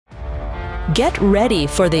Get ready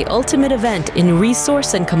for the ultimate event in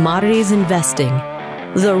resource and commodities investing,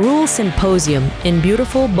 the Rule Symposium in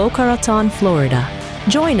beautiful Boca Raton, Florida.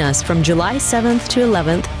 Join us from July 7th to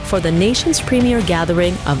 11th for the nation's premier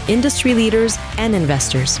gathering of industry leaders and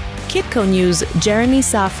investors. Kitco News' Jeremy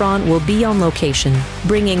Safran will be on location,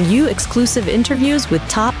 bringing you exclusive interviews with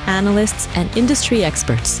top analysts and industry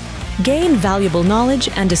experts. Gain valuable knowledge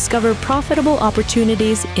and discover profitable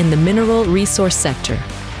opportunities in the mineral resource sector.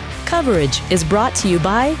 Coverage is brought to you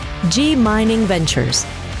by GMining Ventures.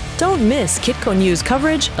 Don't miss Kitco News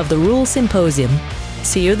coverage of the Rule Symposium.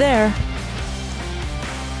 See you there!